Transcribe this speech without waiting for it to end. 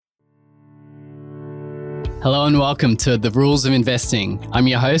Hello and welcome to The Rules of Investing. I'm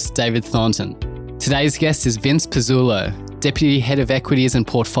your host, David Thornton. Today's guest is Vince Pezzullo, Deputy Head of Equities and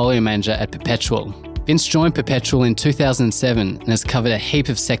Portfolio Manager at Perpetual. Vince joined Perpetual in 2007 and has covered a heap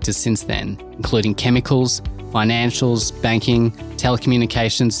of sectors since then, including chemicals, financials, banking,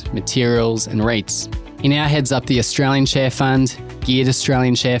 telecommunications, materials and REITs. He now heads up the Australian Share Fund, Geared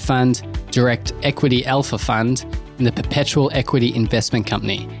Australian Share Fund, Direct Equity Alpha Fund, and the Perpetual Equity Investment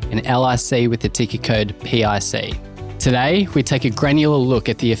Company, an LIC with the ticker code PIC. Today, we take a granular look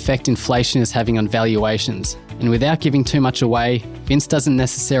at the effect inflation is having on valuations. And without giving too much away, Vince doesn't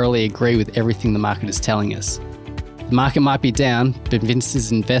necessarily agree with everything the market is telling us. The market might be down, but Vince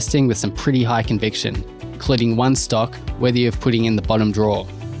is investing with some pretty high conviction, including one stock, whether you're putting in the bottom drawer.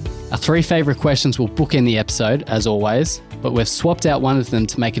 Our three favourite questions will bookend the episode, as always, but we've swapped out one of them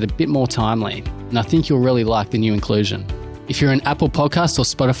to make it a bit more timely, and I think you'll really like the new inclusion. If you're an Apple Podcast or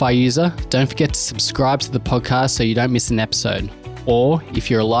Spotify user, don't forget to subscribe to the podcast so you don't miss an episode. Or,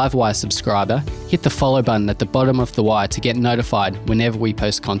 if you're a Livewire subscriber, hit the follow button at the bottom of the wire to get notified whenever we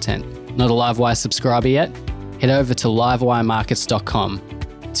post content. Not a Livewire subscriber yet? Head over to livewiremarkets.com.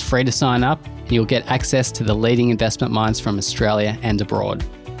 It's free to sign up, and you'll get access to the leading investment minds from Australia and abroad.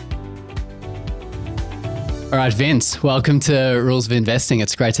 All right, Vince, welcome to Rules of Investing.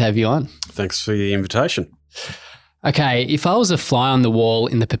 It's great to have you on. Thanks for the invitation. Okay, if I was a fly on the wall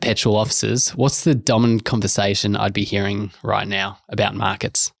in the Perpetual offices, what's the dominant conversation I'd be hearing right now about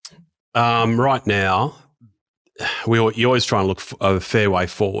markets? Right now, you always try and look for a fair way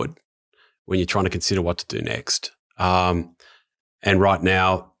forward when you're trying to consider what to do next. And right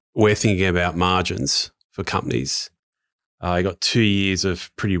now, we're thinking about margins for companies. You got 2 years of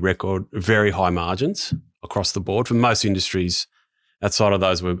pretty record, very high margins across the board. For most industries, outside of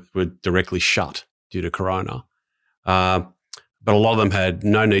those were directly shut due to Corona. But a lot of them had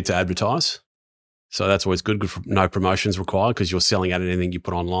no need to advertise. So that's always good no promotions required because you're selling out anything you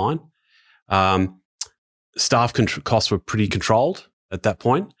put online. Staff costs were pretty controlled at that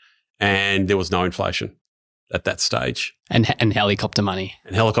point, and there was no inflation at that stage. And helicopter money.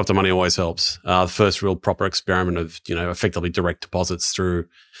 And helicopter money always helps. The first real proper experiment of, effectively direct deposits through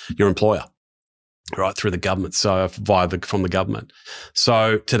your employer, right, through the government, so from the government.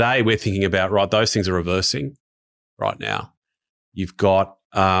 So today we're thinking about, right, those things are reversing right now. You've got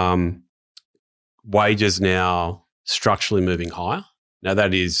wages now structurally moving higher. Now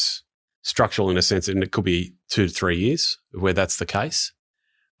that is structural in a sense, and it could be 2 to 3 years where that's the case.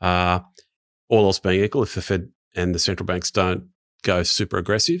 All else being equal, if the Fed and the central banks don't go super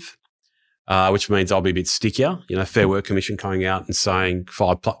aggressive, which means I'll be a bit stickier. Fair Work Commission coming out and saying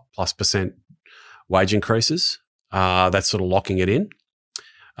 5+% wage increases. That's sort of locking it in.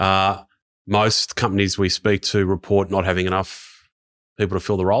 Most companies we speak to report not having enough people to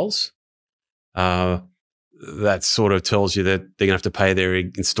fill the roles. That sort of tells you that they're going to have to pay their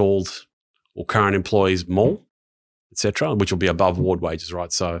installed or current employees more, et cetera, which will be above award wages,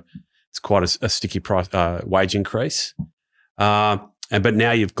 right? So it's quite a sticky price, wage increase. But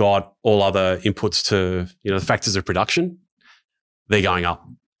now you've got all other inputs to, the factors of production. They're going up.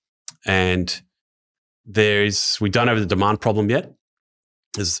 And we don't have the demand problem yet,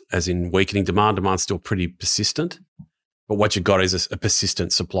 as in weakening demand. Demand's still pretty persistent. But what you've got is a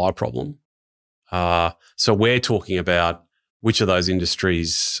persistent supply problem. So we're talking about which of those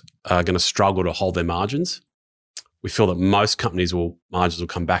industries are going to struggle to hold their margins. We feel that most companies' margins will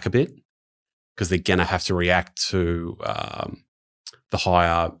come back a bit because they're going to have to react to the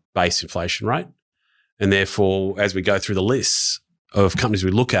higher base inflation rate. And therefore, as we go through the lists of companies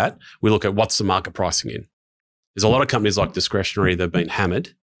we look at what's the market pricing in. There's a lot of companies like discretionary that have been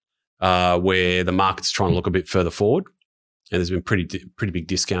hammered where the market's trying to look a bit further forward, and there's been pretty big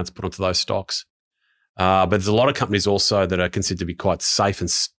discounts put onto those stocks. But there's a lot of companies also that are considered to be quite safe and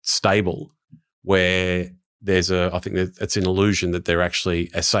stable where I think it's an illusion that they're actually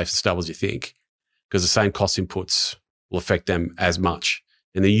as safe and stable as you think, because the same cost inputs will affect them as much.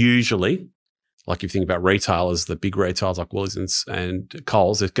 And they're usually, like if you think about retailers, the big retailers like Woolies and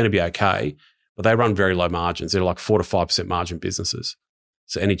Coles, they're going to be okay, but they run very low margins. They're like 4 to 5% margin businesses.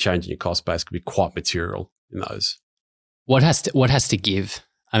 So any change in your cost base could be quite material in those. What has to give?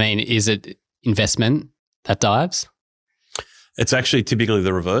 I mean, is it investment that dives? It's actually typically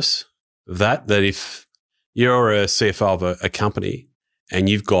the reverse of that if you're a CFO of a company and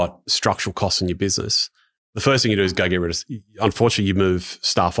you've got structural costs in your business, the first thing you do is go get rid of, unfortunately, you move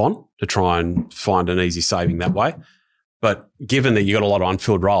staff on to try and find an easy saving that way. But given that you've got a lot of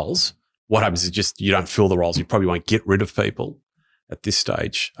unfilled roles, what happens is just you don't fill the roles. You probably won't get rid of people at this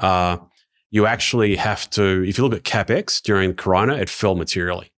stage. You actually have to, if you look at CapEx during Corona, it fell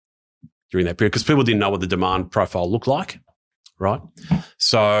materially. during that period because people didn't know what the demand profile looked like, right?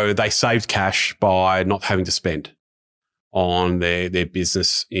 So they saved cash by not having to spend on their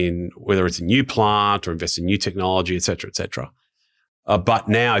business in whether it's a new plant or invest in new technology, et cetera, et cetera. But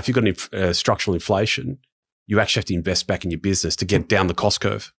now if you've got structural inflation, you actually have to invest back in your business to get down the cost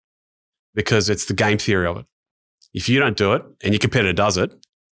curve because it's the game theory of it. If you don't do it and your competitor does it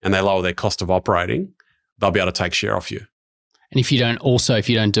and they lower their cost of operating, they'll be able to take share off you. And if you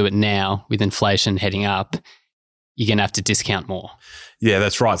don't do it now with inflation heading up, you're going to have to discount more. Yeah,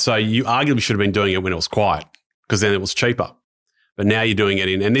 that's right. So you arguably should have been doing it when it was quiet because then it was cheaper. But now you're doing it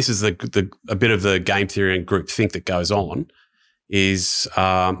and this is a bit of the game theory and group think that goes on is,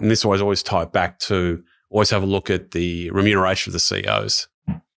 and this always tie it back to always have a look at the remuneration of the CEOs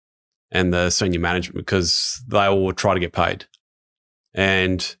and the senior management because they all try to get paid.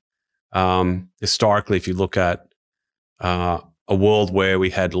 And historically, if you look at a world where we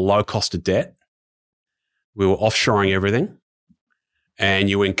had low cost of debt, we were offshoring everything, and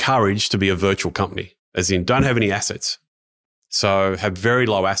you were encouraged to be a virtual company, as in don't have any assets. So have very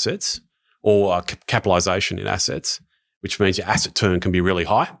low assets or capitalization in assets, which means your asset turn can be really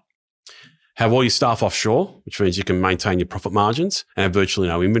high. Have all your staff offshore, which means you can maintain your profit margins and have virtually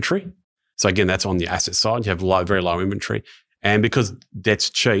no inventory. So again, that's on the asset side. You have very low inventory. And because debt's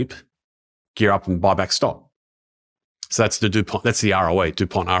cheap, gear up and buy back stock. So that's the ROE,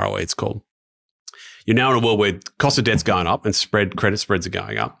 DuPont ROE it's called. You're now in a world where cost of debt's going up and credit spreads are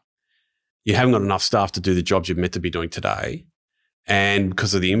going up. You haven't got enough staff to do the jobs you're meant to be doing today. And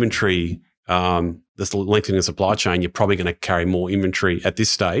because of the inventory, this lengthening of the supply chain, you're probably going to carry more inventory at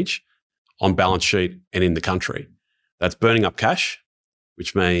this stage on balance sheet and in the country. That's burning up cash,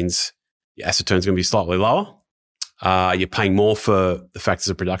 which means your asset turn is going to be slightly lower. You're paying more for the factors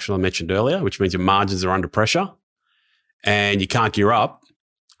of production I mentioned earlier, which means your margins are under pressure and you can't gear up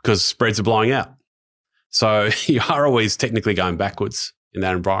because spreads are blowing out. So your ROE is technically going backwards in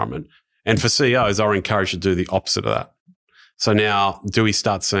that environment. And for CEOs, are encouraged to do the opposite of that. So now do we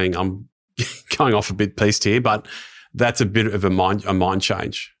start seeing, I'm going off a bit pieced here, but that's a bit of a mind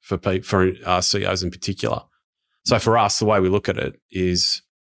change for CEOs in particular. So for us, the way we look at it is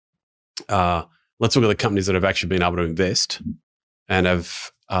let's look at the companies that have actually been able to invest and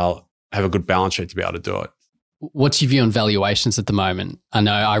have a good balance sheet to be able to do it. What's your view on valuations at the moment? I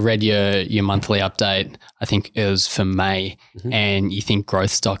know I read your monthly update, I think it was for May, and you think growth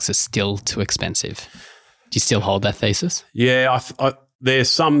stocks are still too expensive. Do you still hold that thesis? Yeah,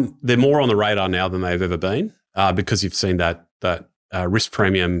 they're more on the radar now than they've ever been because you've seen that risk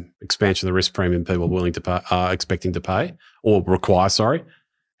premium, expansion of the risk premium people are willing to pay, expecting to pay or require,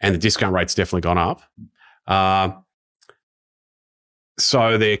 and the discount rate's definitely gone up.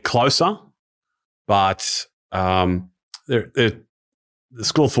 So they're closer, but the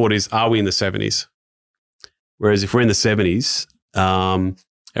school of thought is, are we in the 70s? Whereas if we're in the 70s,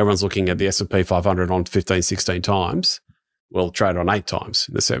 everyone's looking at the S&P 500 on 15, 16 times. Well, trade on 8 times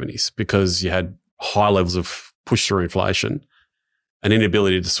in the 70s because you had high levels of push-through inflation, an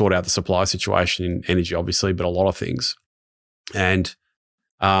inability to sort out the supply situation in energy, obviously, but a lot of things. And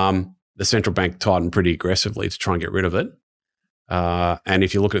the central bank tightened pretty aggressively to try and get rid of it. And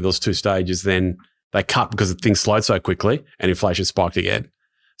if you look at those two stages, then they cut because things slowed so quickly and inflation spiked again.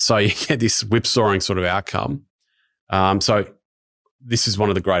 So you get this whipsawing sort of outcome. So this is one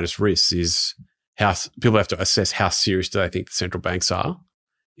of the greatest risks is how people have to assess how serious do they think the central banks are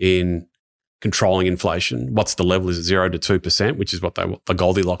in controlling inflation. What's the level? Is it 0 to 2%, which is what they want, a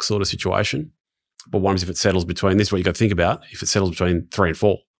Goldilocks sort of situation. But what happens if it settles between, this is what you got to think about, if it settles between 3 and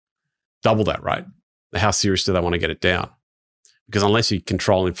 4, double that rate. How serious do they want to get it down? Because unless you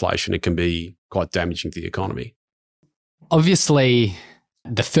control inflation, it can be quite damaging to the economy. Obviously,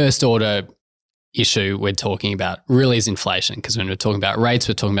 the first order issue we're talking about really is inflation, because when we're talking about rates,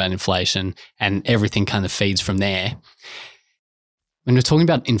 we're talking about inflation and everything kind of feeds from there. When we're talking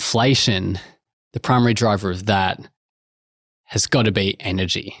about inflation, the primary driver of that has got to be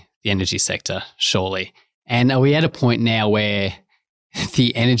energy, the energy sector, surely. And are we at a point now where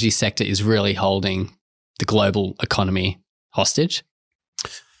the energy sector is really holding the global economy hostage?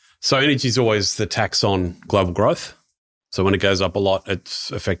 So energy is always the tax on global growth. So when it goes up a lot, it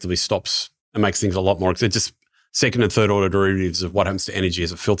effectively stops and makes things a lot more. It's just second and third order derivatives of what happens to energy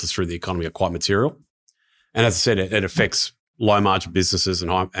as it filters through the economy are quite material. And as I said, it affects low margin businesses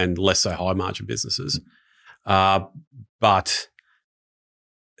and less so high margin businesses. But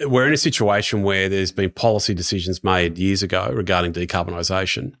we're in a situation where there's been policy decisions made years ago regarding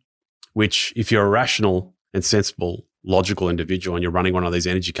decarbonisation, which if you're a rational and sensible, logical individual and you're running one of these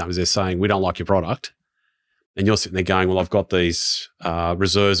energy companies, they're saying, we don't like your product. and you're sitting there going, well, I've got these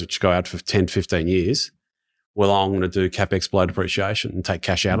reserves which go out for 10, 15 years. Well, I'm going to do CapEx below depreciation and take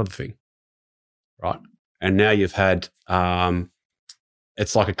cash out of the thing, right? And now you've had,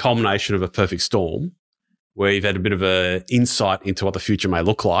 it's like a culmination of a perfect storm where you've had a bit of an insight into what the future may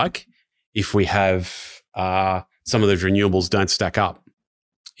look like if we have some of those renewables don't stack up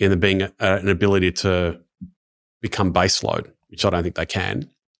in there being an ability to become baseload, which I don't think they can.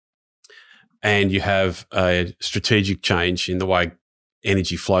 And you have a strategic change in the way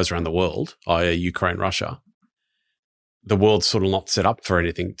energy flows around the world, i.e. Ukraine, Russia. The world's sort of not set up for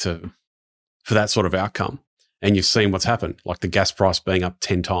anything for that sort of outcome. And you've seen what's happened, like the gas price being up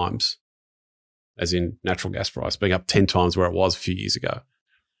 10 times, as in natural gas price being up 10 times where it was a few years ago.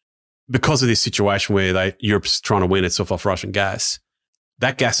 Because of this situation where Europe's trying to wean itself off Russian gas,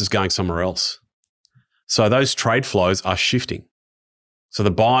 that gas is going somewhere else. So those trade flows are shifting. So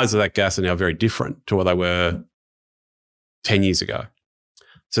the buyers of that gas are now very different to what they were 10 years ago.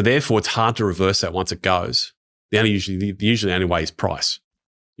 So therefore, it's hard to reverse that once it goes. The usually only way is price.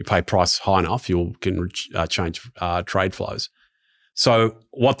 You pay price high enough, you can change trade flows. So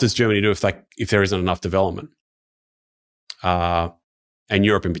what does Germany do if there isn't enough development? And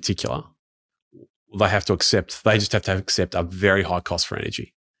Europe in particular, they just have to accept a very high cost for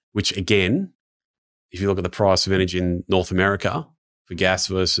energy, which again, if you look at the price of energy in North America for gas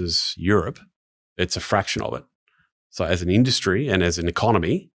versus Europe, it's a fraction of it. So as an industry and as an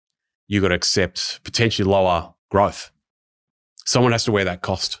economy, you've got to accept potentially lower growth. Someone has to wear that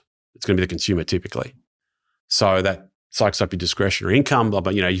cost. It's going to be the consumer typically. So that psychs up your discretionary income,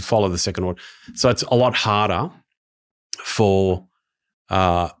 but you follow the second order. So it's a lot harder for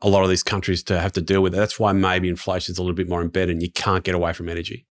a lot of these countries to have to deal with it. That's why maybe inflation is a little bit more embedded and you can't get away from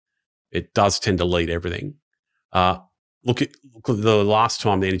energy. It does tend to lead everything. Look at the last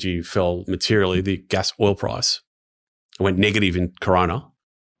time the energy fell materially, the gas oil price. It went negative in Corona.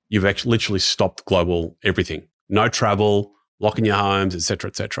 You've actually literally stopped global everything. No travel, locking your homes, et cetera,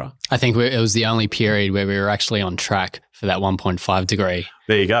 et cetera. I think it was the only period where we were actually on track for that 1.5 degree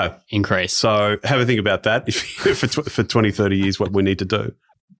there you go. Increase. So have a think about that for 20, 30 years, what we need to do.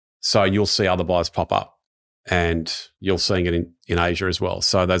 So you'll see other buyers pop up and you're seeing it in Asia as well.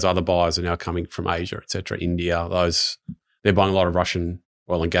 So those other buyers are now coming from Asia, et cetera, India, they're buying a lot of Russian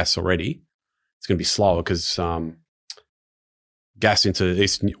oil and gas already. It's going to be slower because gas into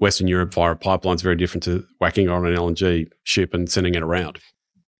Western Europe via a pipeline is very different to whacking on an LNG ship and sending it around.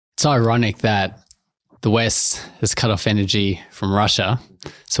 It's ironic that the West has cut off energy from Russia.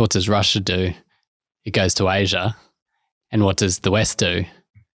 So what does Russia do? It goes to Asia. And what does the West do?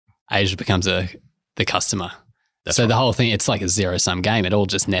 Asia becomes the customer. That's so right. The whole thing, it's like a zero-sum game. It all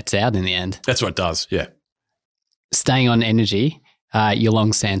just nets out in the end. That's what it does, yeah. Staying on energy, you're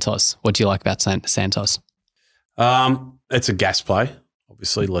long Santos. What do you like about Santos? It's a gas play,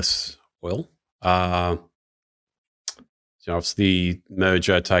 obviously less oil. It's the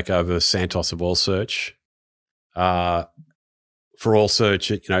merger takeover Santos of Oil Search. For Oil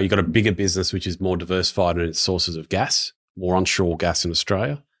Search, you've got a bigger business which is more diversified in its sources of gas, more onshore gas in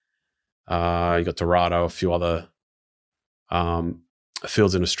Australia. You've got Dorado, a few other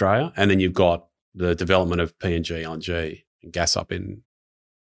fields in Australia, and then you've got the development of PNG, LNG, and gas up in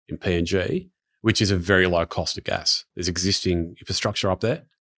PNG, which is a very low cost of gas. There's existing infrastructure up there.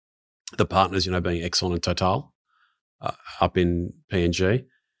 The partners, being Exxon and Total, up in PNG.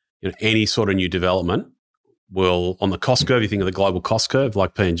 Any sort of new development will, on the cost curve, you think of the global cost curve,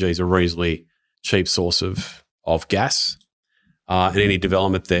 like PNG is a reasonably cheap source of gas. And any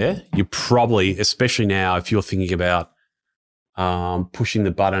development there, you probably, especially now, if you're thinking about pushing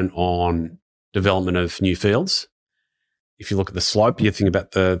the button on development of new fields, if you look at the slope, you think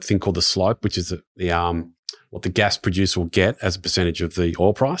about the thing called the slope, which is what the gas producer will get as a percentage of the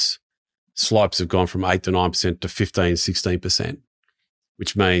oil price. Slopes have gone from 8 to 9% to 15, 16%,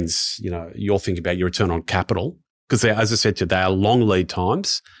 which means, you're thinking about your return on capital because, as I said to you, they are long lead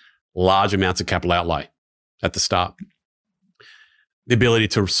times, large amounts of capital outlay at the start. The ability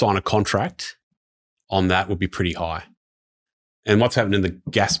to sign a contract on that would be pretty high. And what's happened in the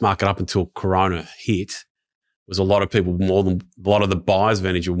gas market up until Corona hit was a lot of the buyers of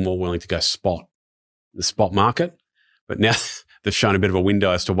energy were more willing to go the spot market. But now they've shown a bit of a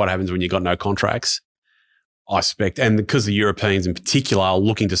window as to what happens when you've got no contracts, I expect. And because the Europeans in particular are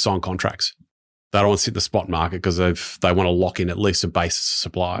looking to sign contracts. They don't want to sit in the spot market because they want to lock in at least a base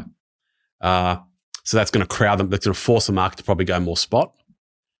supply. So that's going to crowd them. That's going to force the market to probably go more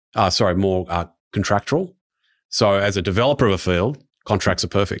more contractual. So as a developer of a field, contracts are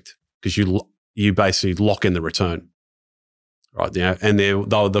perfect because you basically lock in the return. right? And a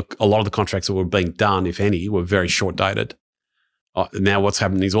lot of the contracts that were being done, if any, were very short dated. Now what's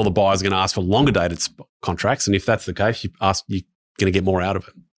happening is all the buyers are going to ask for longer dated contracts, and if that's the case, you're going to get more out of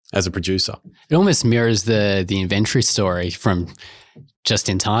it as a producer. It almost mirrors the inventory story from just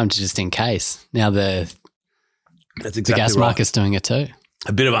in time to just in case. Now the gas market's doing it too.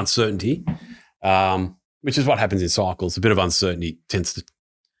 A bit of uncertainty, which is what happens in cycles. A bit of uncertainty tends to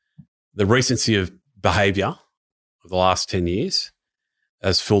the recency of behaviour of the last 10 years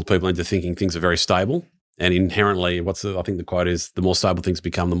has fooled people into thinking things are very stable. And inherently, I think the quote is, the more stable things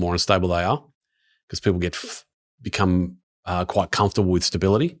become, the more unstable they are, because people become quite comfortable with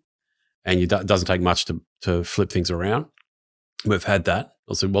stability, and it doesn't take much to flip things around. We've had that.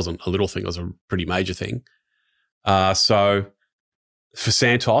 Also, it wasn't a little thing; it was a pretty major thing. So for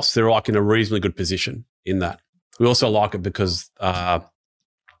Santos, they're like in a reasonably good position in that. We also like it because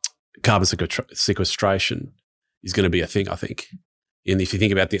carbon sequestration is going to be a thing, I think. And if you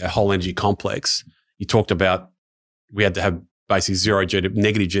think about the whole energy complex, you talked about we had to have basically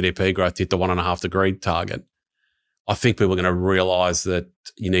negative GDP growth to hit the 1.5 degree target. I think people are going to realise that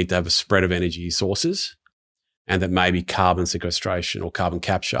you need to have a spread of energy sources, and that maybe carbon sequestration or carbon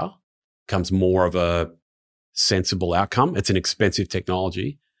capture becomes more of a sensible outcome. It's an expensive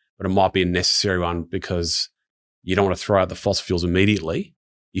technology, but it might be a necessary one, because you don't want to throw out the fossil fuels immediately.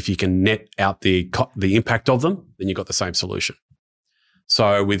 If you can net out the impact of them, then you've got the same solution.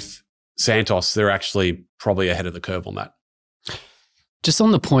 So with Santos, they're actually probably ahead of the curve on that. Just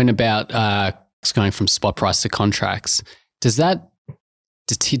on the point about going from spot price to contracts, do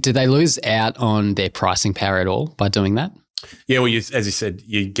they lose out on their pricing power at all by doing that? Yeah, well, as you said,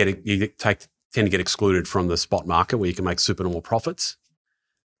 tend to get excluded from the spot market where you can make supernormal profits.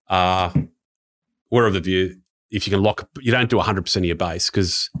 We're of the view, if you can you don't do 100% of your base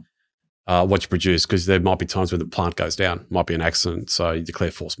because what you produce, because there might be times where the plant goes down, might be an accident, so you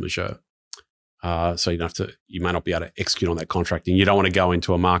declare force majeure. So you may not be able to execute on that contract, and you don't want to go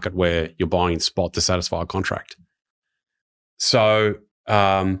into a market where you're buying in spot to satisfy a contract. So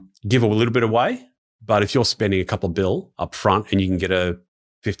give a little bit away, but if you're spending a couple of bill up front and you can get a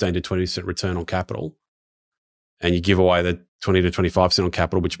 15 to 20% return on capital, and you give away the 20 to 25% on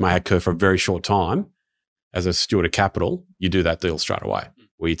capital, which may occur for a very short time, as a steward of capital, you do that deal straight away,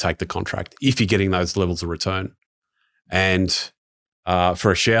 where you take the contract if you're getting those levels of return. And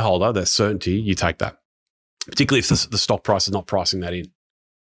for a shareholder, that certainty, you take that, particularly if the stock price is not pricing that in,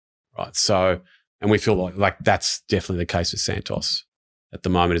 right? So, and we feel like that's definitely the case with Santos at the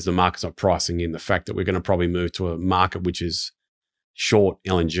moment, is the market's not pricing in the fact that we're going to probably move to a market which is short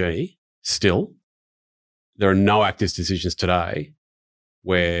LNG still. There are no active decisions today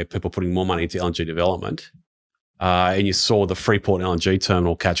where people are putting more money into LNG development. And you saw the Freeport LNG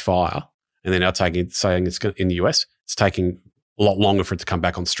terminal catch fire, and they're now saying it's in the US, it's taking a lot longer for it to come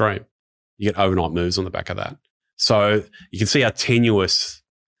back on stream. You get overnight moves on the back of that. So you can see how tenuous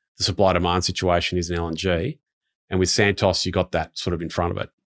the supply-demand situation is in LNG. And with Santos, you got that sort of in front of it.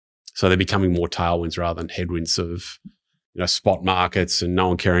 So they're becoming more tailwinds rather than headwinds of spot markets and no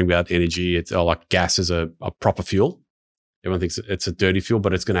one caring about energy. It's like gas is a proper fuel. Everyone thinks it's a dirty fuel,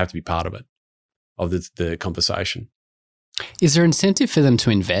 but it's going to have to be part of it, of the conversation. Is there incentive for them to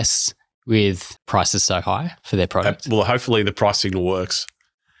invest with prices so high for their product? Well, hopefully the price signal works,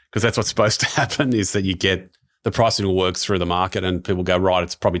 because that's what's supposed to happen, is that you get the price signal works through the market and people go, right,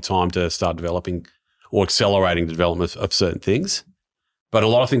 it's probably time to start developing or accelerating the development of certain things. But a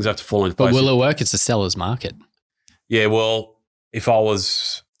lot of things have to fall into place. But will it work? It's a seller's market. Yeah, well, if I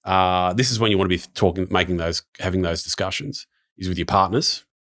was, this is when you want to be having those discussions, is with your partners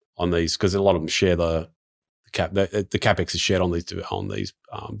on these, because a lot of them share the capex is shared on these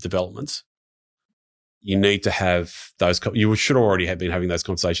developments. You need to have those. You should already have been having those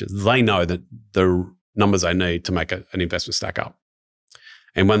conversations. They know that the numbers they need to make an investment stack up,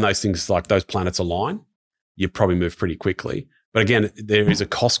 and when those things like those planets align, you probably move pretty quickly. But again, there is a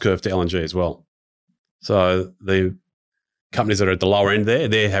cost curve to LNG as well. So the companies that are at the lower end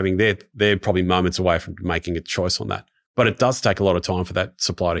they're probably moments away from making a choice on that. But it does take a lot of time for that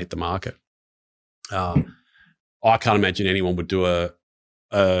supply to hit the market. I can't imagine anyone would do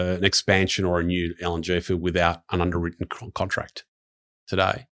an expansion or a new LNG field without an underwritten contract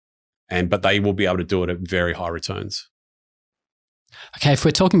today. But they will be able to do it at very high returns. Okay, if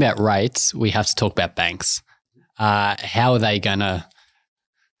we're talking about rates, we have to talk about banks. How are they going to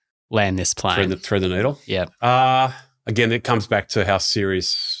land this plane? Thread the needle? Yeah. Again, it comes back to how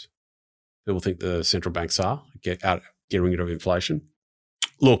serious people think the central banks are, getting rid of inflation.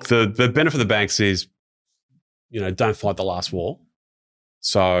 Look, the benefit of the banks is, don't fight the last war.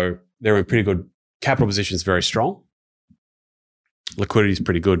 So they're in pretty good capital position, is very strong. liquidity is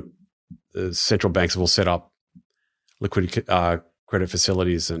pretty good. The central banks have all set up liquidity credit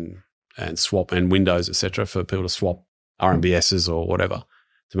facilities and swap and windows, etc., for people to swap RMBSs or whatever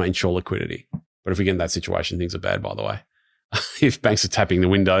to ensure liquidity. But if we get in that situation, things are bad, by the way. If banks are tapping the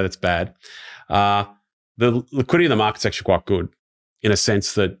window, that's bad. The liquidity of the market's actually quite good in a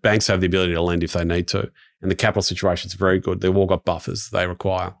sense that banks have the ability to lend if they need to. And the capital situation is very good. They've all got buffers they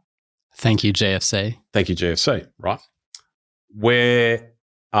require. Thank you, GFC. Thank you, GFC, right? Where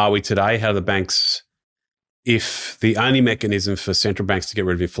are we today? How do the banks, if the only mechanism for central banks to get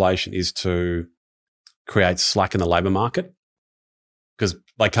rid of inflation is to create slack in the labour market, because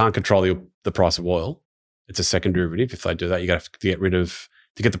they can't control the price of oil. It's a second derivative. If they do that, you have to get rid of,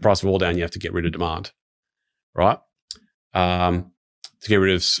 to get the price of oil down, you have to get rid of demand, right? To get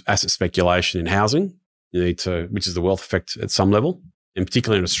rid of asset speculation in housing, you need to, which is the wealth effect at some level, and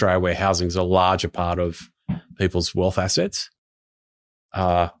particularly in Australia where housing is a larger part of people's wealth assets.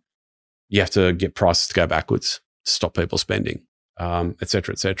 You have to get prices to go backwards to stop people spending, et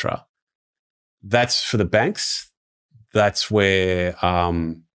cetera, et cetera. That's for the banks. That's where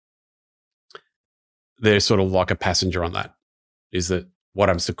they're sort of like a passenger on that, is that what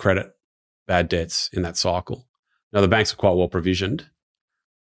happens to credit, bad debts in that cycle. Now, the banks are quite well provisioned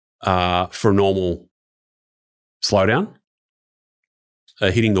for a normal slowdown.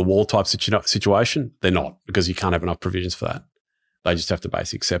 Hitting the wall type situation, they're not, because you can't have enough provisions for that. They just have to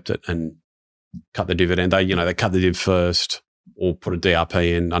basically accept it and cut the dividend. They cut the div first or put a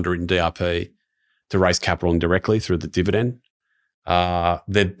DRP in, underwritten DRP, to raise capital indirectly through the dividend.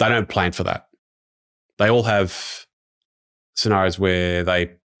 They don't plan for that. They all have scenarios where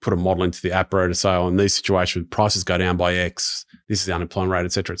they put a model into the APRA to say, oh, in these situations, prices go down by X, this is the unemployment rate,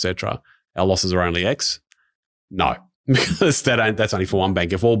 et cetera, et cetera. Our losses are only X. No, because that's only for one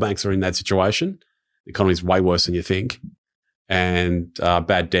bank. If all banks are in that situation, the economy is way worse than you think, and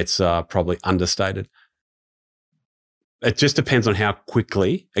bad debts are probably understated. It just depends on how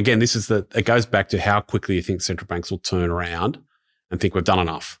quickly, again, it goes back to how quickly you think central banks will turn around and think we've done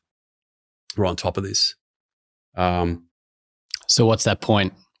enough. We're on top of this. So what's that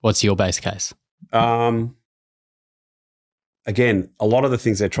point? What's your base case? Again, a lot of the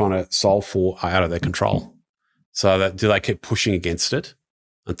things they're trying to solve for are out of their control. So do they keep pushing against it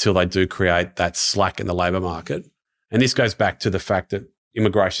until they do create that slack in the labour market? And this goes back to the fact that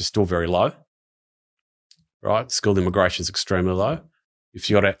immigration is still very low, right? Skilled immigration is extremely low. If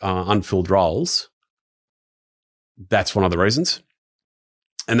you've got unfilled roles, that's one of the reasons.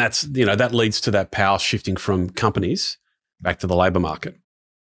 And that's, that leads to that power shifting from companies back to the labour market.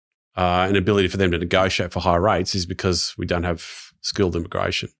 An ability for them to negotiate for higher rates is because we don't have skilled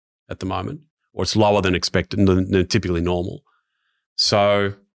immigration at the moment, or it's lower than expected, than typically normal.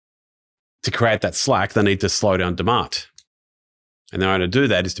 So to create that slack, they need to slow down demand. And the way to do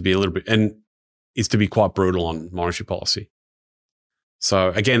that is to be quite brutal on monetary policy. So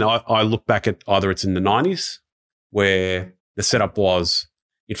again, I look back at either it's in the 90s where the setup was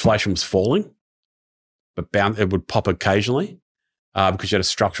inflation was falling, but it would pop occasionally because you had a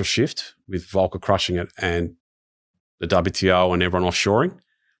structural shift with Volcker crushing it and the WTO and everyone offshoring.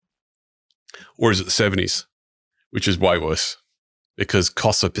 Or is it the 70s, which is way worse because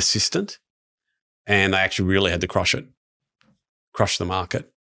costs are persistent and they actually really had to crush the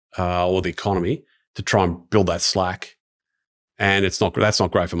market or the economy to try and build that slack. And that's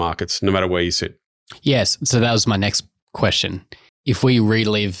not great for markets, no matter where you sit. Yes. So that was my next question. If we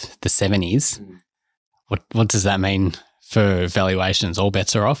relive the 70s, what does that mean for valuations? All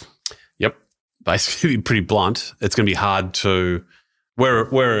bets are off? Yep. Basically, pretty blunt. It's going to be hard to –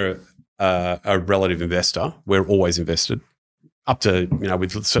 we're a relative investor. We're always invested up to,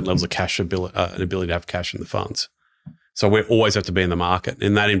 with certain levels of cash, an ability to have cash in the funds. So we always have to be in the market.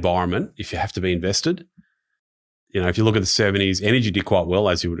 In that environment, if you have to be invested, if you look at the 70s, energy did quite well,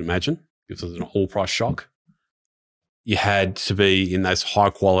 as you would imagine, because it was an oil price shock. You had to be in those high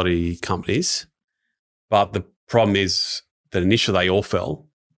quality companies. But the problem is that initially they all fell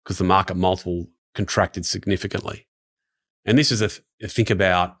because the market multiple contracted significantly. And this is think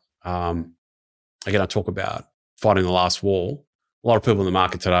about, again, I talk about fighting the last war. A lot of people in the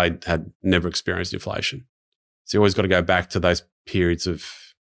market today had never experienced inflation. So you always got to go back to those periods of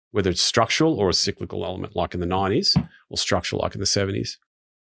whether it's structural or a cyclical element like in the 90s or structural like in the 70s.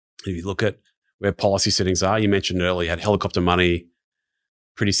 If you look at where policy settings are, you mentioned earlier, you had helicopter money,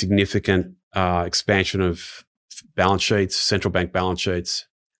 pretty significant expansion of balance sheets, central bank balance sheets,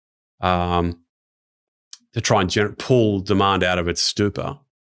 to try and pull demand out of its stupor.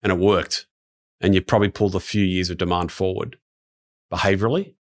 And it worked. And you probably pulled a few years of demand forward.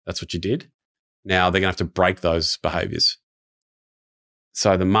 Behaviourally, that's what you did. Now they're going to have to break those behaviours.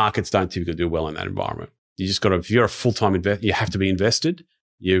 So the markets don't typically do well in that environment. You just got to, if you're a full-time investor, you have to be invested.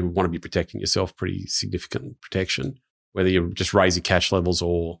 You want to be protecting yourself, pretty significant protection, whether you just raise your cash levels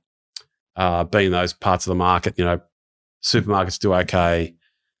or be in those parts of the market. Supermarkets do okay.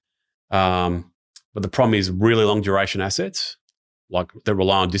 But the problem is really long duration assets, like that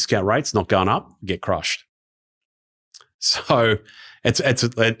rely on discount rates not going up, get crushed. So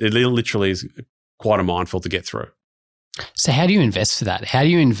it literally is quite a minefield to get through. So how do you invest for that? How do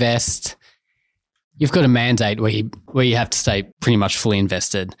you invest? You've got a mandate where you have to stay pretty much fully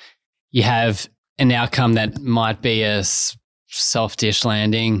invested. You have an outcome that might be a soft-ish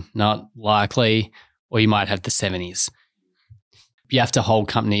landing, not likely, or you might have the 70s. You have to hold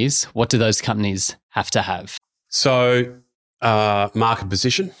companies. What do those companies have to have? So market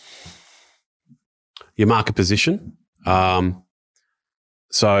position. Your market position.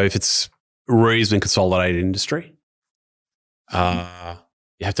 So if it's a reasonably consolidated industry, you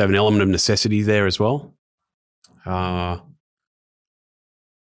have to have an element of necessity there as well.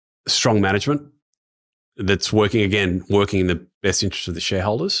 Strong management that's working in the best interest of the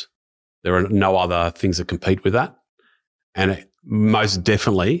shareholders. There are no other things that compete with that. And most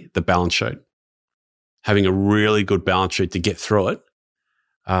definitely the balance sheet. Having a really good balance sheet to get through it,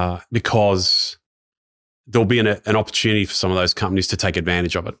 because there'll be an opportunity for some of those companies to take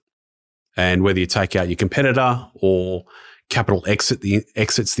advantage of it. And whether you take out your competitor or capital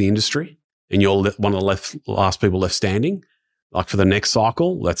exits the industry and you're one of the last people left standing, like for the next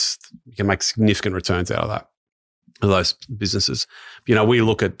cycle, you can make significant returns out of those businesses. We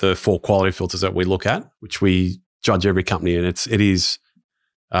look at the 4 quality filters that we look at, which we judge every company, and it is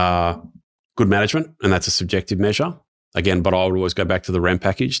good management, and that's a subjective measure. Again, but I would always go back to the REM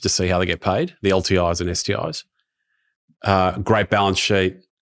package to see how they get paid, the LTIs and STIs. Great balance sheet,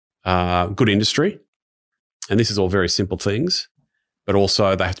 good industry. And this is all very simple things, but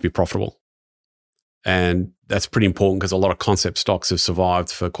also they have to be profitable. And that's pretty important because a lot of concept stocks have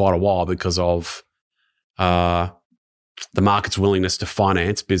survived for quite a while because of the market's willingness to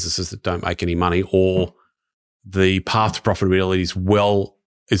finance businesses that don't make any money, or the path to profitability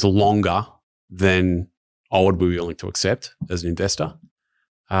is longer than I would be willing to accept as an investor.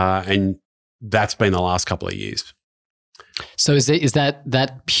 And that's been the last couple of years. So is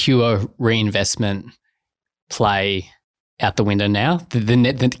that pure reinvestment play out the window now?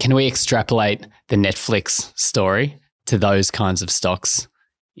 Can we extrapolate the Netflix story to those kinds of stocks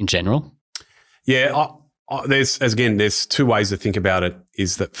in general? Yeah, there's 2 ways to think about it.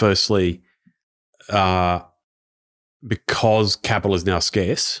 Is that firstly, because capital is now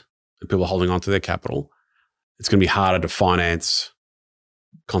scarce and people are holding on to their capital, it's going to be harder to finance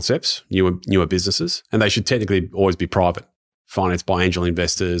concepts, newer businesses, and they should technically always be private, financed by angel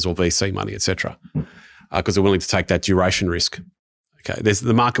investors or VC money, etc., because they're willing to take that duration risk. Okay,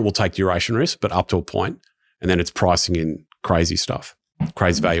 the market will take duration risk, but up to a point, and then it's pricing in crazy stuff,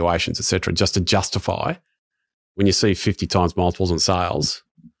 crazy valuations, etc., just to justify. When you see 50 times multiples on sales,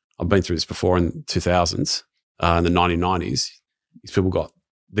 I've been through this before in the 2000s, in the 1990s. These people got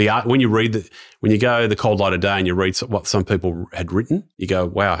when you go the cold light of day and you read what some people had written, you go,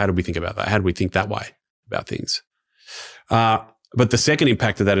 wow, how did we think about that? How did we think that way about things? But the second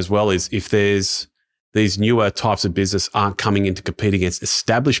impact of that as well is if there's these newer types of business aren't coming in to compete against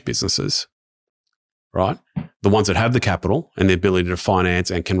established businesses, right? The ones that have the capital and the ability to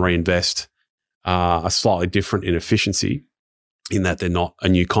finance and can reinvest are slightly different in efficiency in that they're not a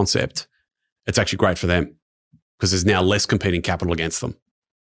new concept. It's actually great for them because there's now less competing capital against them.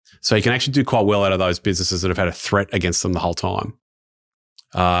 So you can actually do quite well out of those businesses that have had a threat against them the whole time,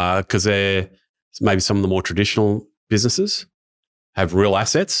 because they're maybe some of the more traditional businesses have real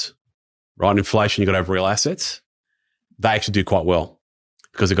assets, right? In inflation, you've got to have real assets. They actually do quite well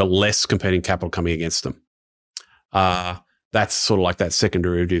because they've got less competing capital coming against them. That's sort of like that second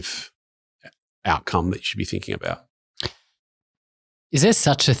derivative outcome that you should be thinking about. Is there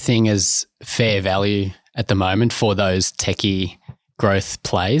such a thing as fair value at the moment for those techie growth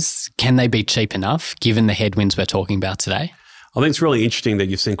plays? Can they be cheap enough given the headwinds we're talking about today? I think it's really interesting that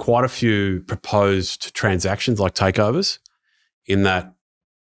you've seen quite a few proposed transactions like takeovers in that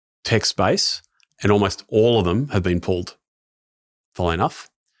tech space, and almost all of them have been pulled, funnily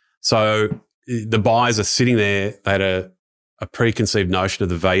enough. So the buyers are sitting there, they had a preconceived notion of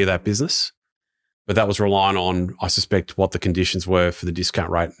the value of that business, but that was relying on, I suspect, what the conditions were for the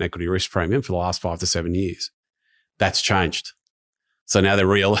discount rate and equity risk premium for the last 5 to 7 years. That's changed. So now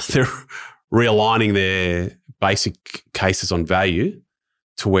they're realigning their basic cases on value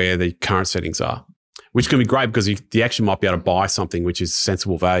to where the current settings are, which can be great because you actually might be able to buy something which is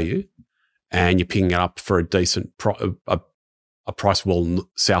sensible value and you're picking it up for a decent are priced well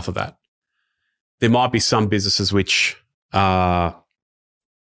south of that. There might be some businesses which are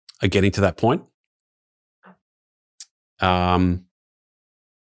getting to that point. I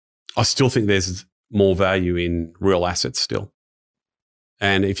still think there's more value in real assets still.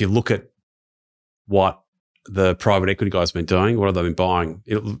 And if you look at what the private equity guys have been doing, what have they been buying?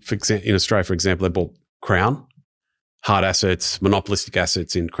 In Australia, for example, they bought Crown, hard assets, monopolistic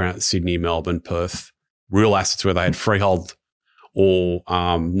assets in Sydney, Melbourne, Perth, real assets where they had freehold or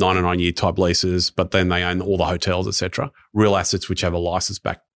 99-year type leases, but then they own all the hotels, etc. Real assets which have a license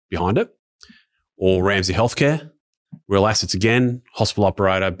back behind it. Or Ramsay Healthcare, real assets again, hospital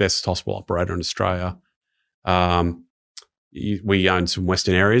operator, best hospital operator in Australia. We own some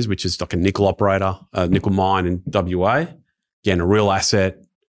Western Areas, which is like a nickel operator, a nickel mine in WA. Again, a real asset.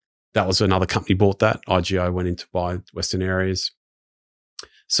 That was another company bought that. IGO went in to buy Western Areas.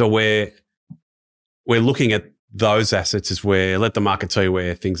 So we're looking at those assets as where let the market tell you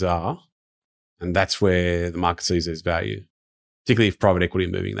where things are, and that's where the market sees there's value, particularly if private equity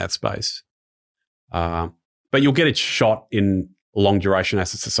are moving in that space. But you'll get it shot in long duration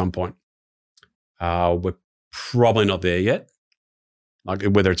assets at some point. We're probably not there yet, like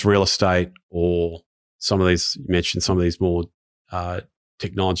whether it's real estate or some of these, you mentioned some of these more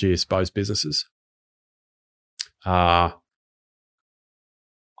technology exposed businesses. I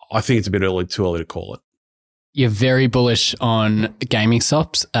think it's a bit too early to call it. You're very bullish on gaming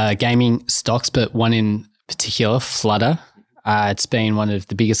stocks, but one in particular, Flutter. It's been one of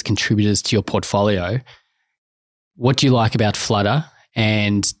the biggest contributors to your portfolio. What do you like about Flutter?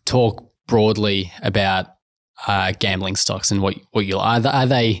 And talk broadly about gambling stocks and what you like. Are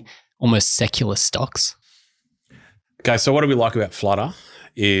they almost secular stocks? Okay, so what do we like about Flutter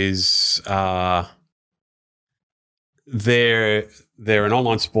is they're an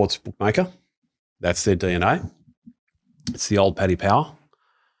online sports bookmaker. That's their DNA. It's the old Paddy Power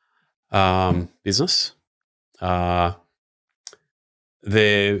business. They're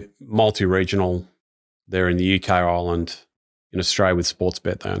multi-regional. They're in the UK, Ireland, in Australia with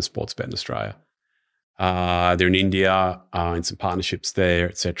Sportsbet. They own Sportsbet in Australia. They're in India, in some partnerships there,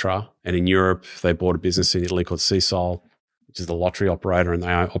 etc. And in Europe, they bought a business in Italy called Seasol, which is the lottery operator, and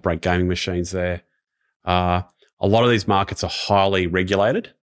they operate gaming machines there. A lot of these markets are highly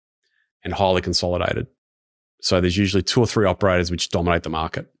regulated and highly consolidated. So there's usually 2 or 3 operators which dominate the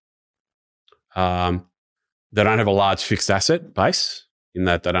market. They don't have a large fixed asset base in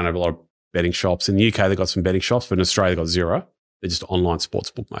that they don't have a lot of betting shops. In the UK, they've got some betting shops, but in Australia, they've got 0. They're just an online sports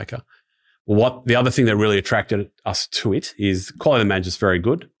bookmaker. Well, the other thing that really attracted us to it is the quality of the manager's very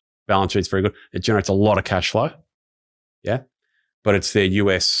good. Balance sheet's very good. It generates a lot of cash flow. Yeah. But it's their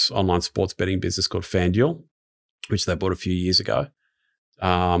US online sports betting business called FanDuel, which they bought a few years ago.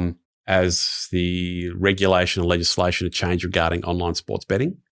 As the regulation and legislation had changed regarding online sports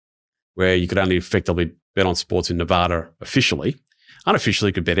betting, where you could only effectively bet on sports in Nevada officially. Unofficially,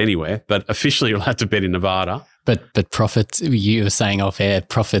 you could bet anywhere, but officially you're allowed to bet in Nevada. But profits, you were saying off air,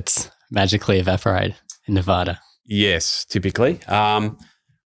 profits magically evaporate in Nevada. Yes, typically.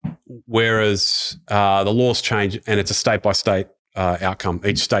 Whereas the laws change and it's a state-by-state outcome.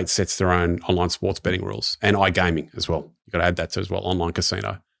 Each state sets their own online sports betting rules and iGaming as well. You've got to add that to as well, online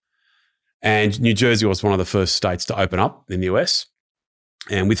casino. And New Jersey was one of the first states to open up in the US.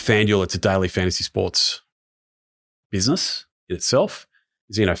 And with FanDuel, it's a daily fantasy sports business in itself.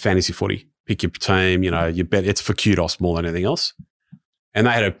 It's, fantasy footy. Pick your team, you bet. It's for kudos more than anything else. And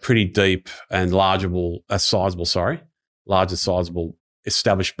they had a pretty deep and sizable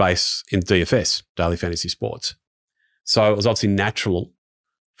established base in DFS, daily fantasy sports. So it was obviously natural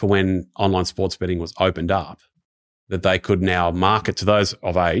for when online sports betting was opened up that they could now market to those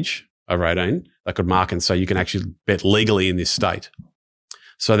of age, over 18, they could market and say you can actually bet legally in this state.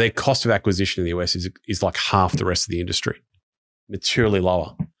 So their cost of acquisition in the US is like half the rest of the industry, materially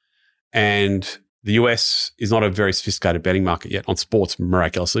lower. And the US is not a very sophisticated betting market yet on sports,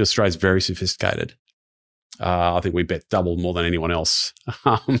 miraculously. Australia's very sophisticated. I think we bet double more than anyone else.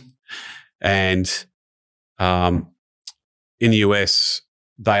 And in the US,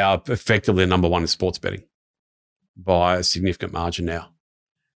 they are effectively number 1 in sports betting by a significant margin now.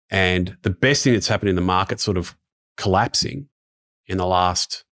 And the best thing that's happened in the market sort of collapsing in the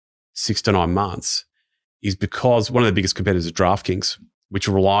last 6 to 9 months is because one of the biggest competitors is DraftKings, which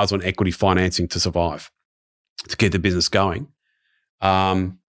relies on equity financing to survive, to keep the business going.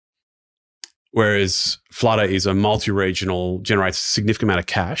 Whereas Flutter is a multi-regional, generates a significant amount of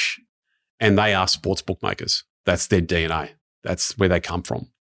cash, and they are sports bookmakers. That's their DNA. That's where they come from.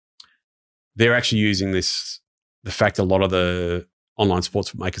 They're actually using the fact that a lot of the online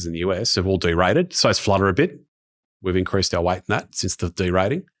sports bookmakers in the US have all derated. So is Flutter a bit. we've increased our weight in that since the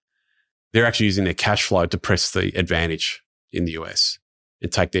derating. They're actually using their cash flow to press the advantage in the US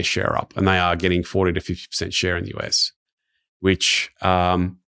and take their share up. And they are getting 40 to 50% share in the US, which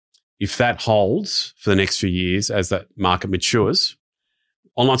if that holds for the next few years as that market matures,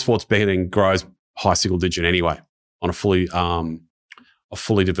 online sports betting grows high single digit anyway on a fully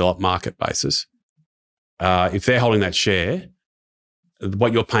developed market basis. If they're holding that share,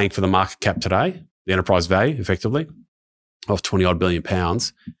 what you're paying for the market cap today, the enterprise value effectively of 20 odd billion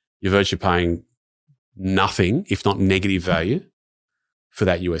pounds, you're virtually paying nothing, if not negative value, for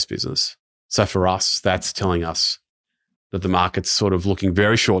that US business. So for us, that's telling us that the market's sort of looking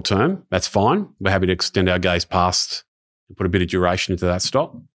very short term. That's fine. We're happy to extend our gaze past and put a bit of duration into that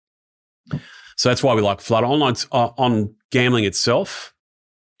stock. So that's why we like Flutter. Online on gambling itself,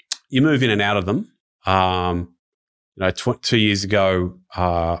 you move in and out of them. 2 years ago,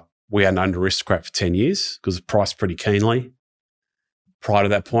 we had an under aristocrat for 10 years because it priced pretty keenly. Prior to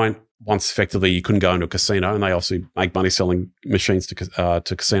that point, once effectively you couldn't go into a casino, and they obviously make money selling machines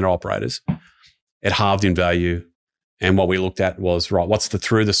to casino operators, it halved in value. And what we looked at was, right, what's the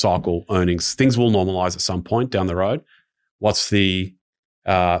through the cycle earnings? Things will normalize at some point down the road. What's the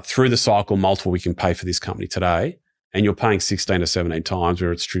through the cycle multiple we can pay for this company today? And you're paying 16 to 17 times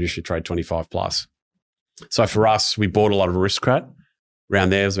where it's traditionally trade 25 plus. So for us, we bought a lot of aristocrat. Around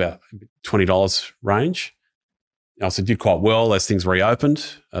there, it was about $20 range. Also did quite well as things reopened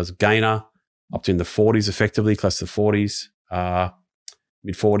as a gainer up to in the 40s effectively, close to the 40s,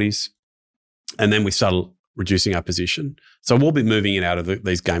 mid 40s. And then we started reducing our position. So we'll be moving in out of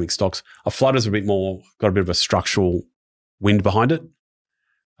these gaming stocks. A Flutter's a bit more, got a bit of a structural wind behind it.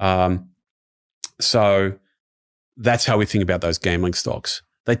 So that's how we think about those gambling stocks.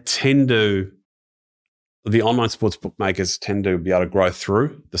 The online sports bookmakers tend to be able to grow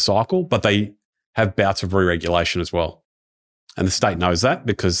through the cycle, but they have bouts of re-regulation as well. And the state knows that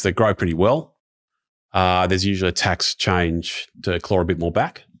because they grow pretty well. There's usually a tax change to claw a bit more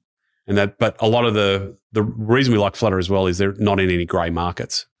back. But a lot of the reason we like Flutter as well is they're not in any grey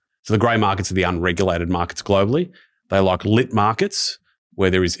markets. So the grey markets are the unregulated markets globally. They like lit markets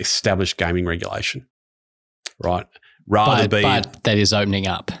where there is established gaming regulation, right? But that is opening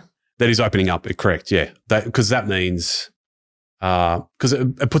up. That is opening up, correct, yeah. Because that means because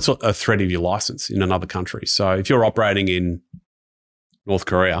it puts a threat of your license in another country. So if you're operating in North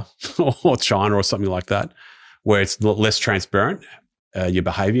Korea or China or something like that, where it's less transparent, your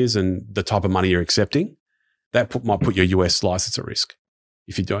behaviours and the type of money you're accepting, that might put your US license at risk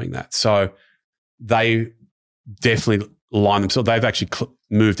if you're doing that. So they definitely line themselves. They've actually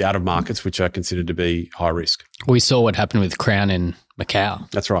moved out of markets which are considered to be high risk. We saw what happened with Crown in Macau.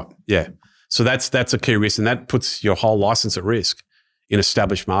 That's right, yeah. So that's a key risk, and that puts your whole license at risk in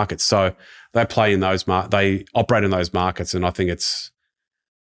established markets. So they play in those they operate in those markets, and I think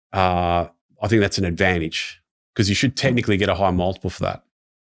I think that's an advantage because you should technically get a high multiple for that.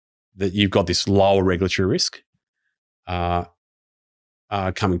 That you've got this lower regulatory risk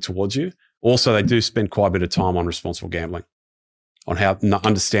coming towards you. Also, they do spend quite a bit of time on responsible gambling, on how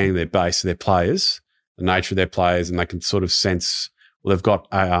understanding their base, their players, the nature of their players, and they can sort of sense. Well, they've got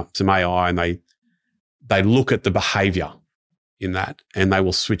some AI, and they look at the behaviour in that, and they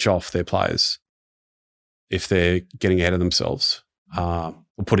will switch off their players if they're getting ahead of themselves or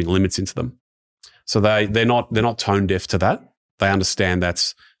putting limits into them. So they're not tone deaf to that. They understand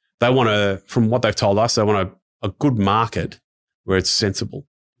they want to, from what they've told us, they want a good market where it's sensible.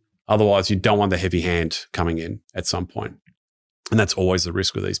 Otherwise, you don't want the heavy hand coming in at some point. And that's always the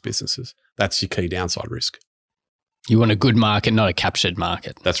risk with these businesses. That's your key downside risk. You want a good market, not a captured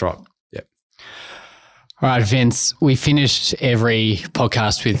market. That's right. Yeah. All right, Vince, we finished every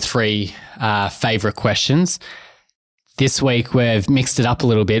podcast with 3 favourite questions. This week, we've mixed it up a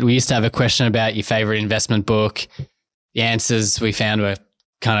little bit. We used to have a question about your favourite investment book. The answers we found were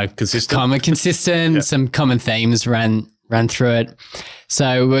kind of consistent. Yeah. Some common themes ran through it.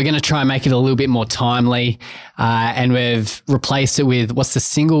 So we're going to try and make it a little bit more timely, and we've replaced it with what's the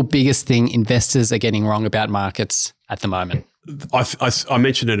single biggest thing investors are getting wrong about markets at the moment? I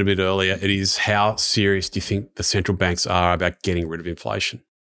mentioned it a bit earlier. It is how serious do you think the central banks are about getting rid of inflation?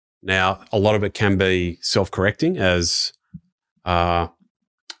 Now, a lot of it can be self-correcting as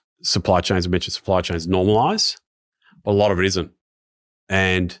supply chains normalise. A lot of it isn't.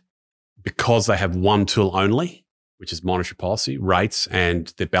 And because they have one tool only, which is monetary policy, rates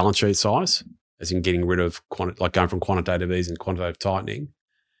and their balance sheet size, as in getting rid of going from quantitative ease and quantitative tightening.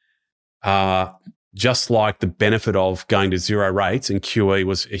 Just like the benefit of going to zero rates and QE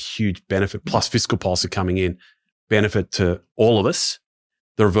was a huge benefit, plus fiscal policy coming in, benefit to all of us,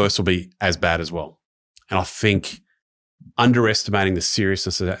 the reverse will be as bad as well. And I think underestimating the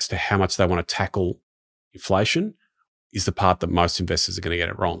seriousness as to how much they want to tackle inflation is the part that most investors are going to get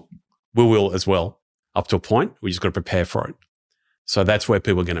it wrong. We will as well, up to a point. We just got to prepare for it. So that's where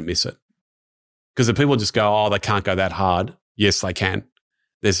people are going to miss it. Because if people just go, oh, they can't go that hard. Yes, they can.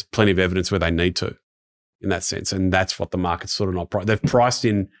 There's plenty of evidence where they need to in that sense. And that's what the market's sort of not. They've priced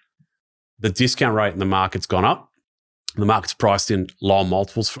in the discount rate in the market's gone up. The market's priced in lower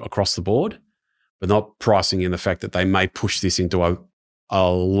multiples across the board, but not pricing in the fact that they may push this into a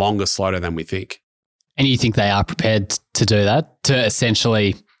longer slowdown than we think. And you think they are prepared to do that, to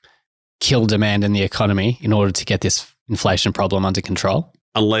essentially kill demand in the economy in order to get this inflation problem under control?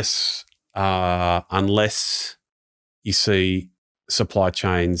 Unless you see supply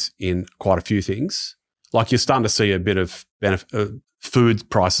chains in quite a few things. Like you're starting to see a bit of food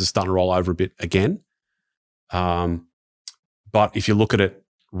prices starting to roll over a bit again. But if you look at it,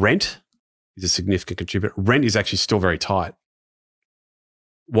 rent is a significant contributor. Rent is actually still very tight.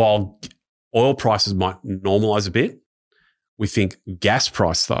 While oil prices might normalize a bit, we think gas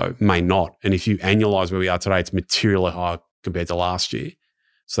price, though, may not. And if you annualize where we are today, it's materially higher compared to last year.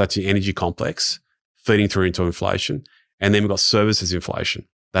 So that's your energy complex feeding through into inflation. And then we've got services inflation.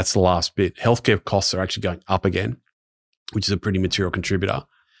 That's the last bit. Healthcare costs are actually going up again, which is a pretty material contributor.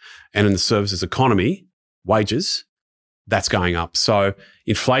 And in the services economy, wages, that's going up. So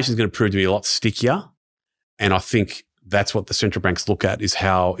inflation is going to prove to be a lot stickier. And I think that's what the central banks look at, is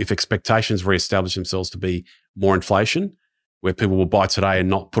how if expectations reestablish themselves to be more inflation, where people will buy today and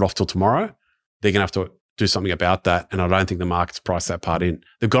not put off till tomorrow, they're going to have to do something about that. And I don't think the market's priced that part in.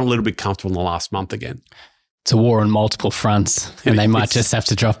 They've gotten a little bit comfortable in the last month again. It's a war on multiple fronts, and they might just have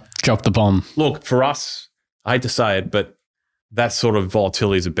to drop the bomb. Look, for us, I hate to say it, but that sort of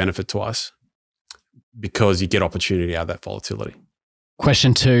volatility is a benefit to us because you get opportunity out of that volatility.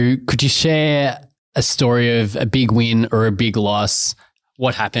 Question 2, could you share a story of a big win or a big loss?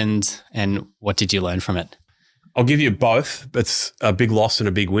 What happened and what did you learn from it? I'll give you both. It's a big loss and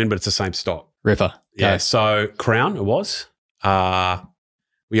a big win, but it's the same stock. Ripper. Yeah. So Crown, it was.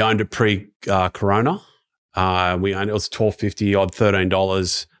 We owned it pre-Corona. We owned it was $12.50 odd,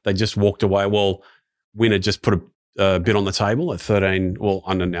 $13. They just walked away. Well, Winner just put a bid on the table at $13. Well,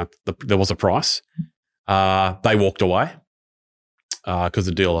 unannounced. There was a price. They walked away because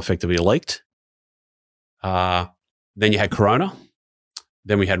the deal effectively leaked. Then you had Corona.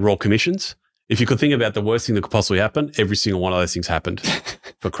 Then we had Royal Commissions. If you could think about the worst thing that could possibly happen, every single one of those things happened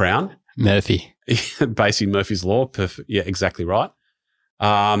for Crown. Murphy. Basically Murphy's Law. Perfect. Yeah, exactly right.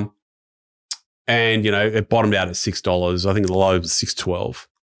 And, it bottomed out at $6. I think the low was $6.12.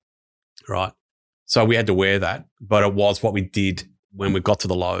 Right. So we had to wear that. But it was what we did when we got to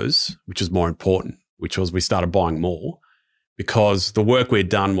the lows, which was more important, which was we started buying more because the work we'd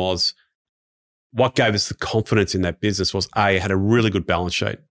done was what gave us the confidence in that business was it had a really good balance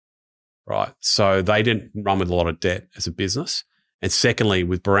sheet. Right. So they didn't run with a lot of debt as a business. And secondly,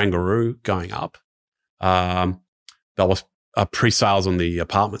 with Barangaroo going up, there was pre-sales on the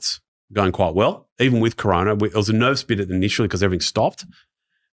apartments going quite well. Even with Corona, it was a nervous bit initially because everything stopped,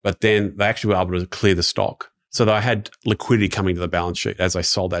 but then they actually were able to clear the stock. So they had liquidity coming to the balance sheet as they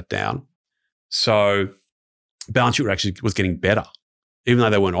sold that down. So balance sheet actually was getting better, even though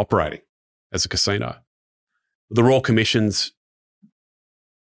they weren't operating as a casino. The Royal Commissions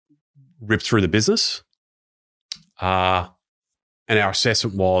ripped through the business. And our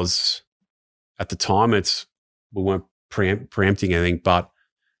assessment was, at the time, we weren't preempting anything, but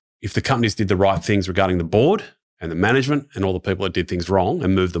if the companies did the right things regarding the board and the management and all the people that did things wrong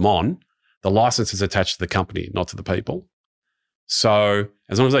and moved them on, the license is attached to the company, not to the people. So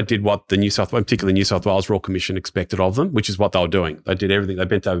as long as they did what particularly the New South Wales Royal Commission expected of them, which is what they were doing. They did everything. They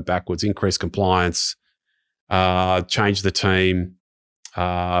bent over backwards, increased compliance, changed the team,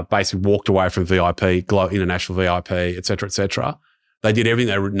 basically walked away from VIP, international VIP, et cetera, They did everything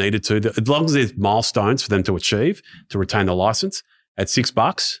they needed to. As long as there's milestones for them to achieve to retain the license, at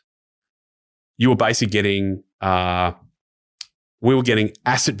 $6, you were basically getting, we were getting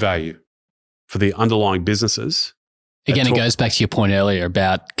asset value for the underlying businesses. Again, it goes back to your point earlier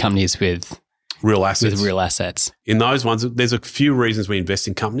about companies with real assets. In those ones, there's a few reasons we invest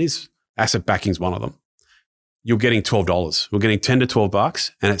in companies. Asset backing is one of them. You're getting $12. We're getting $10 to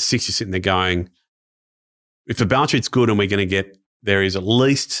 $12, and at 6, you're sitting there going, if the balance sheet's good and we're going to there is at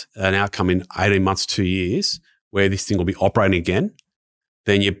least an outcome in 18 months, 2 years, where this thing will be operating again,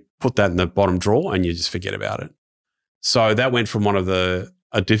 then you put that in the bottom drawer and you just forget about it. So that went from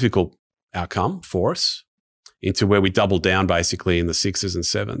a difficult outcome for us into where we doubled down basically in the 6s and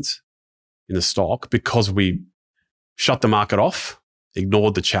 7s in the stock because we shut the market off,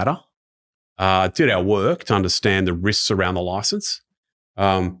 ignored the chatter, did our work to understand the risks around the license.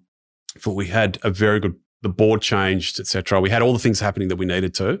 But we had a very good, the board changed, etc. We had all the things happening that we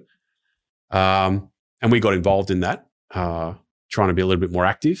needed to. And we got involved in that, trying to be a little bit more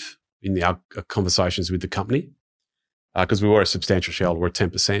active in our conversations with the company, because we were a substantial shareholder. We're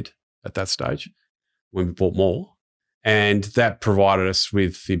 10% at that stage when we bought more. And that provided us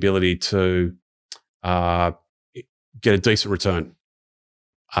with the ability to get a decent return,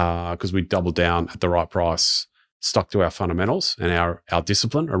 because we doubled down at the right price, stuck to our fundamentals and our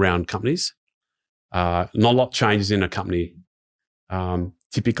discipline around companies. Not a lot changes in a company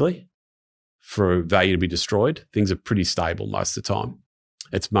typically for value to be destroyed. Things are pretty stable most of the time.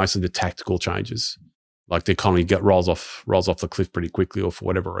 It's mostly the tactical changes, like the economy rolls off the cliff pretty quickly, or for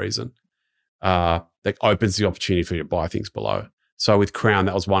whatever reason, that opens the opportunity for you to buy things below. So with Crown,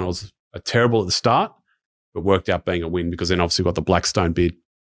 that was one. It was terrible at the start, but worked out being a win, because then obviously got the Blackstone bid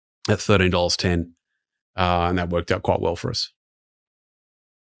at $13.10, and that worked out quite well for us.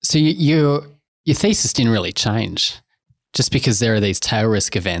 So your thesis didn't really change just because there are these tail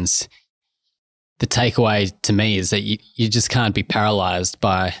risk events. The takeaway to me is that you just can't be paralyzed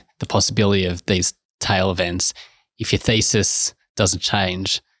by the possibility of these tail events. If your thesis doesn't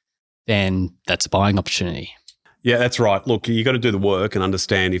change, then that's a buying opportunity. Yeah, that's right. Look, you got to do the work and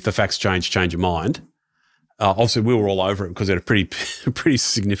understand if the facts change your mind. Obviously, we were all over it because we had a pretty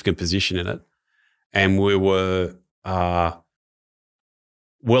significant position in it, and we were well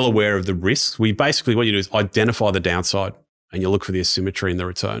aware of the risks. We basically, what you do is identify the downside, and you look for the asymmetry in the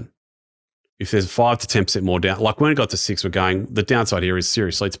return. If there's 5 to 10% more down, like when it got to 6, we're going, the downside here is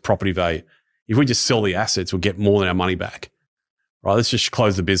seriously, it's property value. If we just sell the assets, we'll get more than our money back, right? Let's just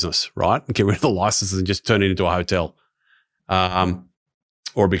close the business, right? And get rid of the licenses and just turn it into a hotel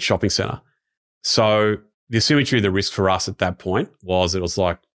or a big shopping center. So the asymmetry of the risk for us at that point was it was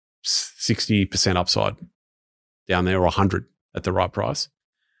like 60% upside down there, or 100 at the right price.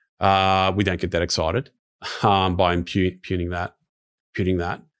 We don't get that excited by imputing that.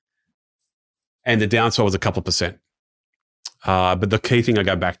 And the downside was a couple of percent. But the key thing I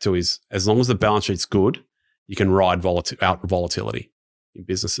go back to is, as long as the balance sheet's good, you can ride out volatility in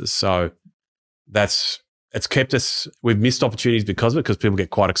businesses. So it's kept us, we've missed opportunities because of it, because people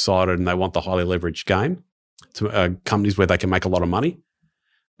get quite excited and they want the highly leveraged game to companies where they can make a lot of money.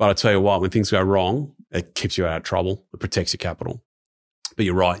 But I tell you what, when things go wrong, it keeps you out of trouble. It protects your capital. But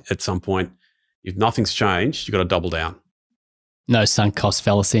you're right, at some point, if nothing's changed, you've got to double down. No sunk cost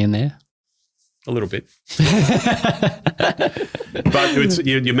fallacy in there? A little bit. But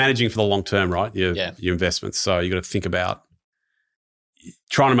you're managing for the long term, right? Your investments. So you got to think about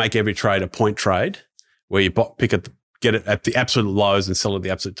trying to make every trade a point trade where you get it at the absolute lows and sell at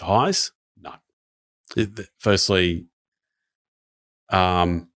the absolute highs. No. Firstly,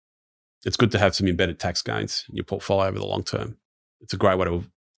 it's good to have some embedded tax gains in your portfolio over the long term. It's a great way to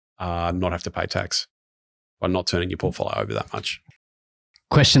not have to pay tax by not turning your portfolio over that much.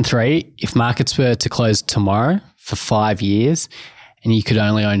 Question 3, if markets were to close tomorrow for 5 years and you could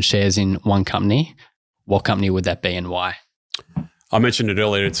only own shares in one company, what company would that be and why? I mentioned it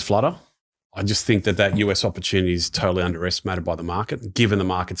earlier, it's Flutter. I just think that US opportunity is totally underestimated by the market, given the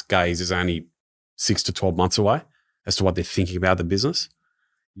market's gaze is only 6 to 12 months away as to what they're thinking about the business.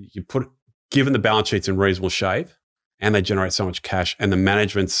 Given the balance sheet's in reasonable shape and they generate so much cash, and the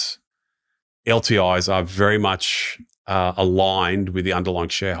management's LTIs are very much aligned with the underlying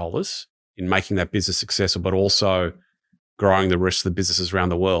shareholders in making that business successful, but also growing the rest of the businesses around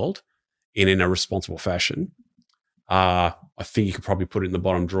the world in a responsible fashion. I think you could probably put it in the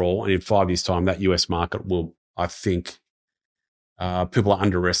bottom drawer, and in 5 years' time, that US market will, I think, people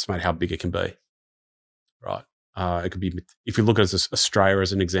underestimate how big it can be, right? It could be, if you look at Australia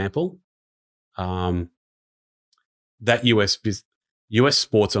as an example, that US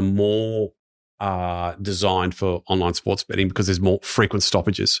sports are more designed for online sports betting because there's more frequent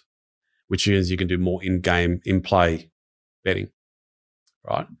stoppages, which means you can do more in-game, in-play betting,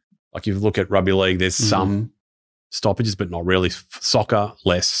 right? Like if you look at rugby league, there's some stoppages, but not really. Soccer,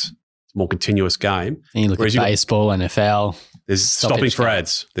 less. It's a more continuous game. And you look at baseball, NFL. There's stopping for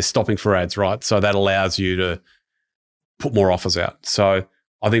ads. There's stopping for ads, right? So that allows you to put more offers out. So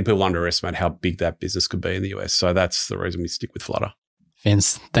I think people underestimate how big that business could be in the US. So that's the reason we stick with Flutter.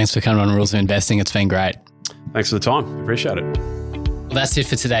 Vince, thanks for coming on Rules of Investing. It's been great. Thanks for the time. Appreciate it. Well, that's it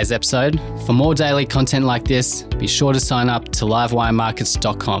for today's episode. For more daily content like this, be sure to sign up to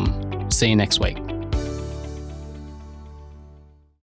livewiremarkets.com. See you next week.